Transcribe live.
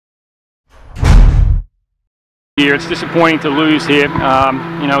Here, it's disappointing to lose here.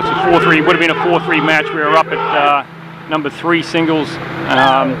 You know, it's a 4-3. Would have been a 4-3 match. We were up at number 3 singles.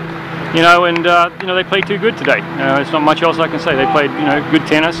 You know, and you know, they played too good today. There's not much else I can say. They played, you know, good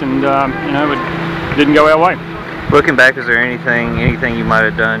tennis, and you know, it didn't go our way. Looking back, is there anything you might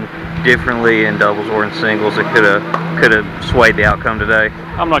have done differently in doubles or in singles that could have swayed the outcome today?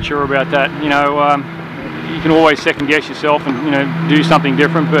 I'm not sure about that. You know, you can always second guess yourself and, you know, do something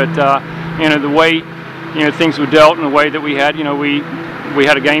different. But you know, the way, you know, things were dealt and the way that we had, you know, we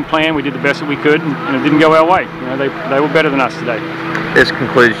had a game plan. We did the best that we could, and it didn't go our way. You know, they were better than us today. This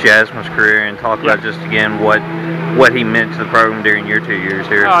concludes Jasmine's career, and talk about just again what he meant to the program during your 2 years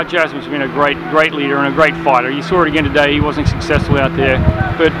here. Jasmine's been a great leader and a great fighter. You saw it again today. He wasn't successful out there,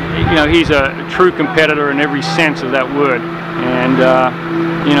 but you know, he's a true competitor in every sense of that word.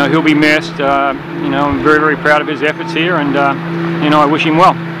 And you know, he'll be missed. You know, I'm very proud of his efforts here, and you know, I wish him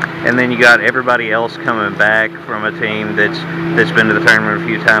well. And then you got everybody else coming back from a team that's been to the tournament a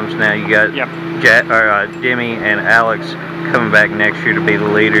few times now. You got Demi and Alex coming back next year to be the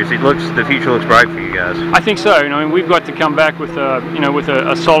leaders. The future looks bright for you guys. I think so. You know, I mean, we've got to come back with you know, with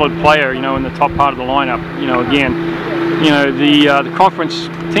a solid player, you know, in the top part of the lineup. You know, again, you know, the conference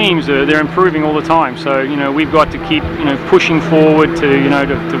teams they're improving all the time. So you know, we've got to keep, you know, pushing forward to, you know,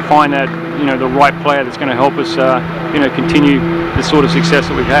 to find that, you know, the right player that's going to help us you know, continue the sort of success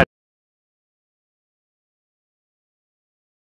that we've had.